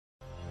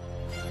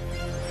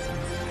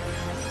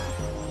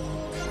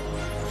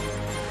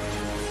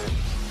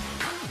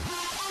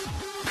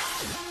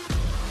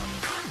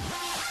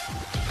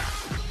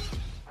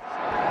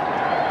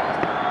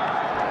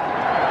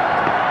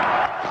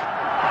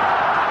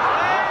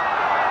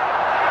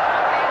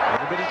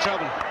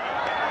trouble.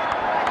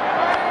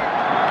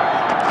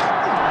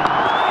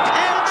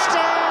 And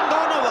stand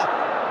gone over.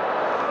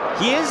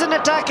 He is an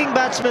attacking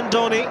batsman,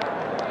 Dhoni.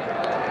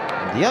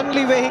 The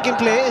only way he can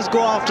play is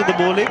go after the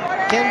bowling.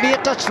 Can be a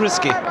touch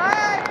risky.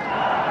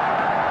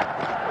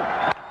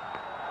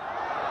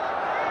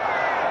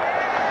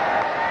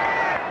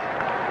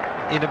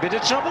 In a bit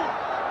of trouble.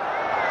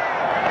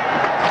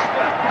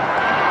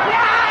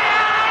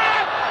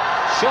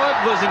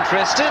 Shoaib was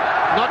interested,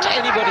 not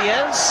anybody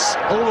else.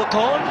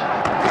 Overcalled.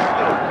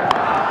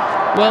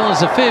 Well,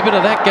 there's a fair bit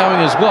of that going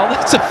as well.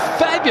 That's a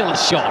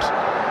fabulous shot.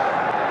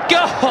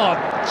 God,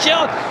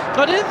 John.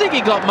 I didn't think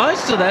he got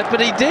most of that, but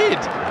he did.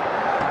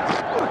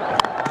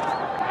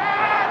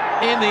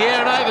 In the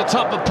air and over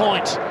top of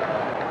point.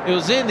 It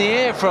was in the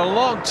air for a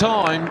long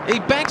time. He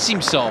backs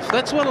himself.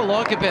 That's what I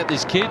like about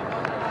this kid.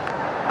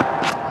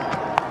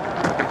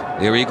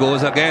 Here he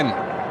goes again.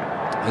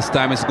 This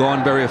time it's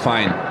gone very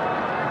fine.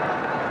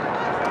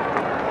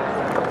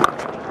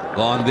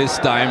 Gone this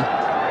time.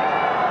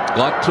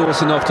 Got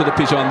close enough to the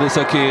pitch on this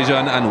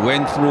occasion and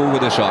went through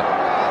with a shot.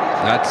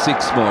 That's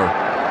 6 more.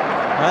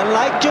 I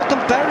liked your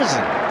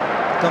comparison.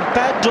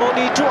 Compare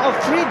Dhoni to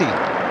Afridi.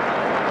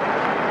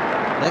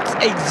 That's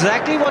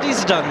exactly what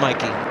he's done,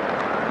 Mikey.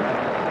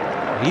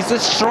 He's a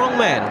strong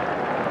man.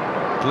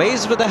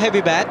 Plays with a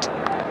heavy bat.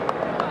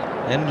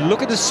 And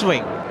look at the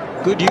swing.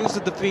 Good use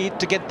of the feet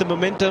to get the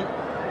momentum.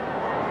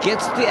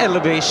 Gets the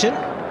elevation.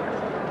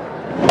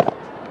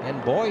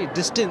 And boy,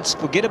 distance,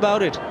 forget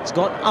about it. It's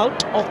gone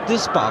out of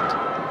this park.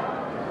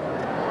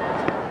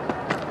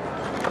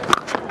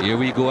 Here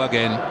we go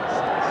again.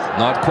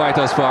 Not quite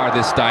as far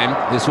this time.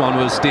 This one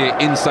will stay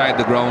inside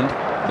the ground,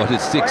 but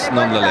it's 6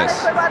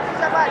 nonetheless.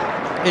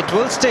 It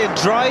will stay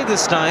dry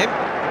this time.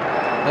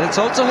 And it's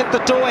also hit the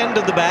toe end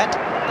of the bat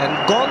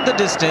and gone the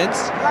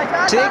distance.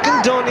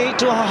 Taken Dhoni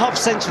to a half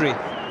century.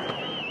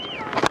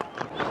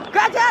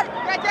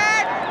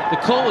 The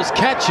call was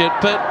catch it,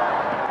 but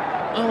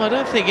I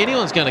don't think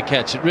anyone's going to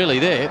catch it really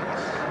there,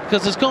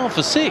 because it's gone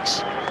for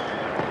 6.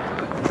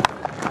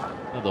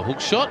 Another hook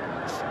shot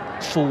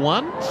for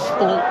 1,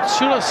 or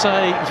should I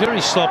say very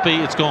sloppy,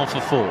 it's gone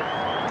for 4.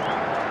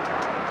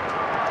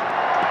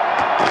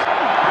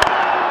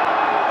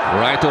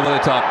 Right over the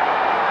top.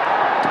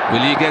 Will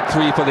he get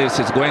 3 for this?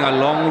 It's going a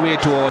long way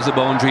towards the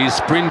boundary. He's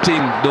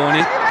sprinting,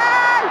 Dhoni.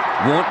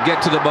 Won't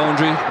get to the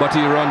boundary, but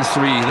he runs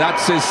 3.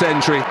 That's his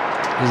century.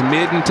 His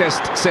maiden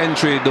test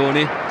century,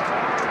 Dhoni.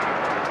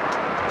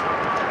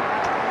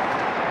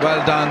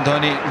 Well done,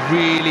 Dhoni.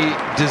 Really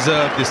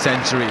deserved the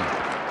century.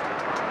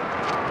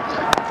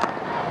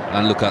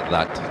 And look at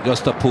that.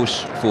 Just a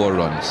push, 4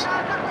 runs.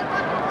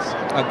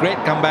 A great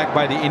comeback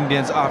by the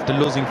Indians after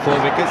losing 4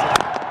 wickets.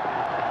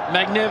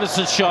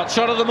 Magnificent shot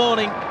of the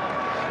morning.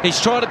 He's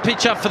tried to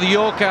pitch up for the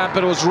Yorker,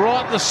 but it was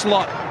right in the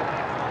slot.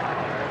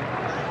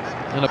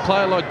 And a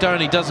player like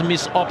Dhoni doesn't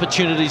miss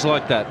opportunities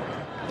like that.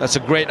 That's a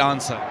great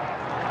answer.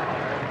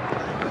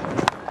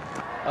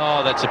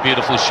 Oh, that's a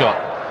beautiful shot.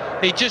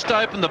 He just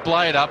opened the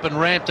blade up and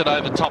ramped it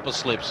over top of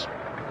slips.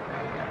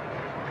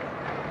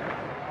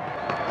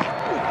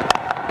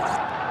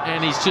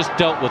 And he's just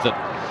dealt with it.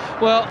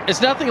 Well,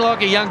 it's nothing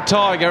like a young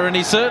tiger, and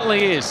he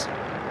certainly is.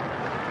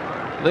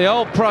 The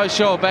old pro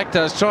shoaib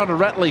is trying to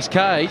rattle his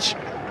cage,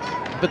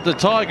 but the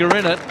tiger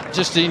in it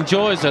just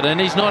enjoys it, and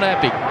he's not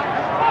happy.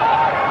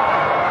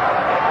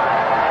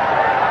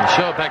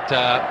 Shoaib,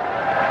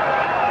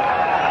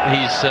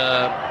 he's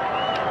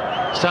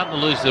starting to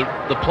lose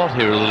the plot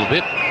here a little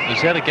bit.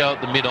 He's had to go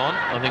at the mid-on.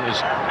 I think it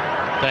was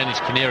Danish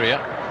Canaria.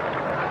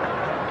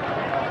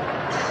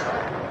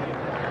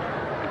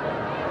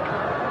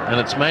 And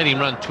it's made him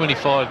run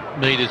 25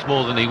 metres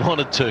more than he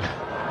wanted to.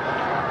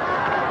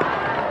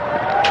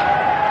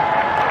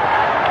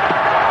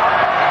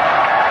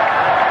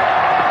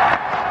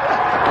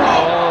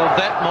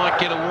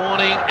 Get a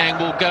warning and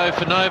will go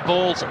for no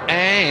balls,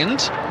 and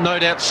no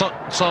doubt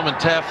Simon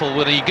Taffel,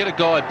 whether you get a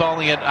guy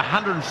bowling at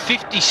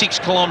 156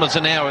 kilometres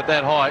an hour at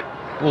that height,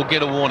 will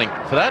get a warning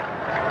for that.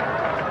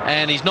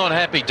 And he's not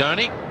happy,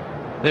 Dhoni.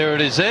 There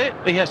it is there.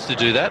 He has to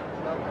do that.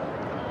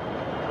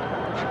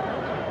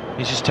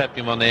 He's just tapped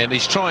him on there, and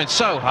he's trying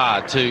so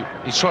hard to...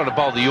 He's trying to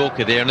bowl the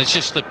Yorker there, and it's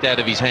just slipped out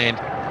of his hand.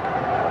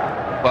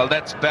 Well,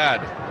 that's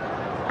bad.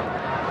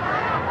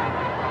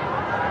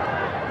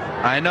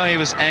 I know he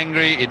was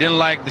angry. He didn't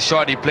like the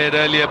shot he played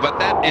earlier, but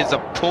that is a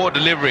poor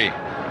delivery.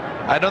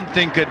 I don't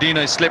think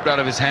Dino slipped out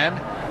of his hand.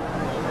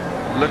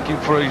 Looking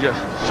for a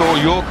sore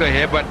Yorker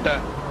here, but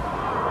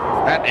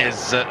that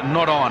is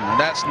not on.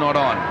 That's not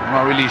on. I'm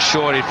not really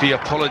sure if he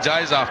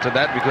apologized after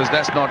that, because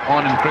that's not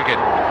on in cricket.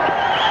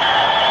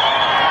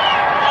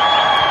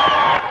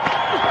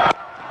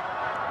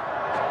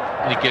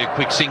 And he get a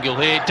quick single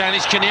here.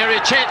 Danish Canary,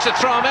 a chance to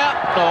throw him out.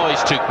 Oh,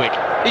 he's too quick.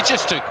 He's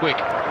just too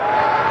quick.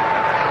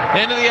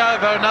 End of the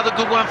over, another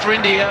good one for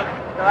India.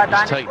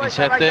 Just taking his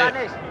hat there.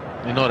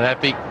 You're not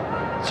happy.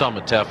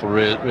 Simon Taffel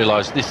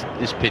realised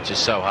this pitch is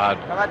so hard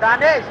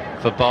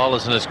for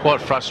bowlers, and it's quite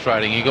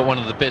frustrating. You've got one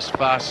of the best,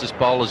 fastest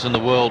bowlers in the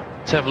world.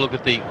 Let's have a look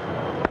at he's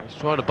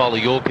trying to bowl a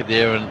Yorker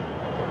there, and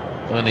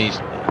when he's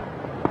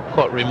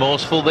Quite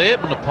remorseful there,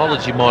 but an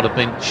apology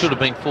should have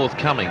been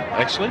forthcoming,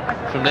 actually,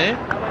 from there.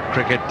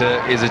 Cricket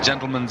is a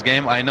gentleman's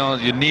game. I know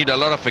you need a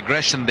lot of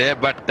aggression there,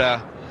 but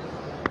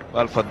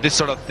well, for this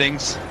sort of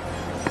things,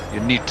 you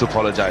need to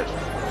apologize.